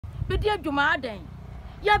Bedi adwuma adan.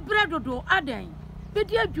 Ya bradodo adan.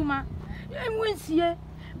 Bedi adwuma. Enwensie.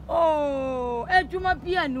 Oh, adwuma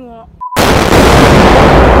bia no.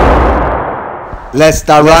 Let's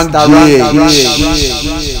run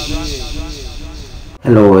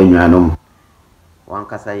Hello, Enyuanom.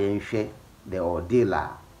 Wankasa yenhwe the ordeal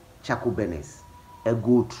Chaco Benes e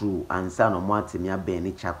go through and san no atemi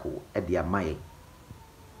abeni Chaco e de amaye.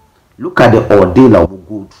 Look at the ordeal we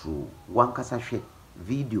go through. Wankasa hwe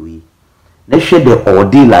video yi. Let's share the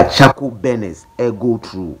ordeal Chaco Benes e go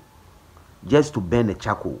through just to burn the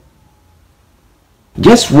Chaco.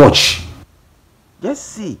 Just watch. Just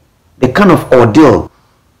see the kind of ordeal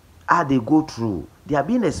they go through. They are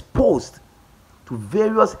being exposed to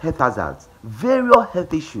various health hazards, various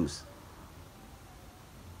health issues.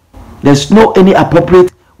 There's no any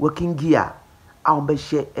appropriate working gear.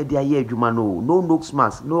 No nose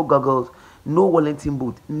mask, no goggles, no Wellington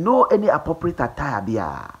boot, no any appropriate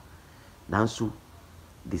attire. Nansu,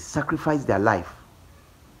 they sacrifice their life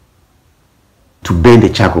to burn the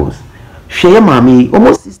charcoals. Share mami,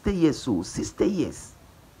 almost 60 years so, 60 years.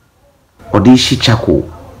 Odishi charcoal.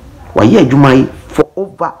 Why Jumai for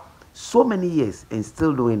over so many years and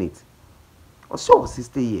still doing it. Or so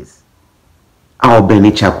 60 years. I'll burn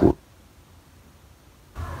the charcoal.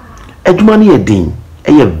 Ejumani Edin,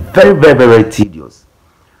 very tedious.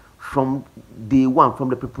 From day one, from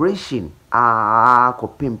the preparation,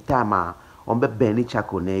 kopim tama on the burning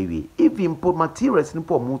charcoal newe. Even put materials in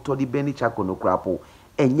for motor the burning charcoal no crapo,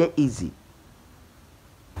 and yet easy.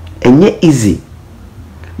 And yet easy.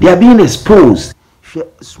 They are being exposed.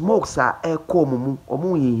 Smokes are air comumu,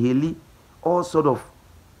 omu inhale all sort of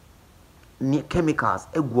chemicals,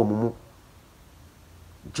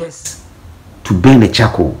 just to burn the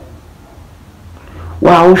charcoal.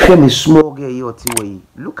 Wow, she is small girl.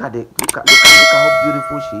 Look at how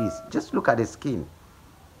beautiful she is. Just look at the skin.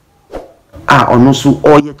 Also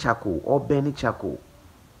oil charcoal or burning charcoal.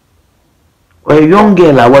 Or a young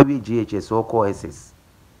girl like GHS or call SS.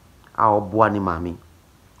 Our boani mami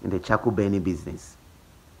in the charcoal burning business.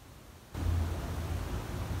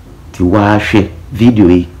 Tiwashe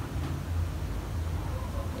video.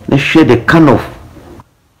 Let's share the kind of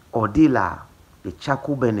ordeal the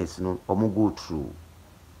charcoal burners no omo go through.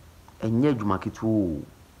 Enye juma kitu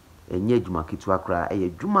akra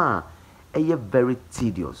juma very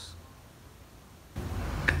tedious.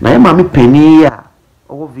 Na mami penny ya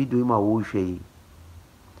o video ma wo hwe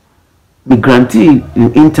me grantee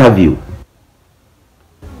interview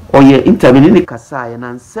oye interview ni kasa ya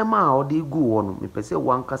na nsema a odi gu wo no me pese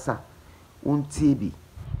wan kasa untie bi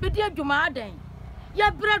bedi adwuma adan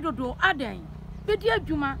ya bradodo adan bedi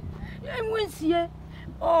adwuma enwensie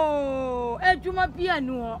oh adwuma bia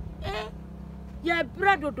no ya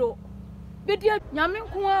bradodo bedi nyame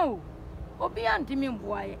nko a o obi antimi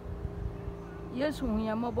mboaye yesu hu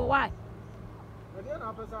ya mobo why bedi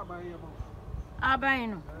na pesa aban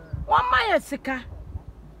no wama ya sika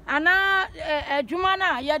ana adwuma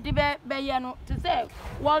na ya de be ye no to say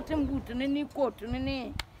Walton boot ni coat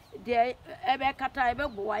ni de ebe kata ebe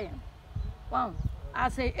boa ya wow I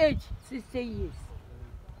say age 60 years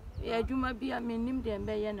adwuma bia menim de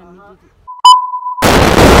be ye na medidi.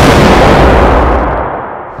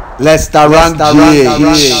 Let's run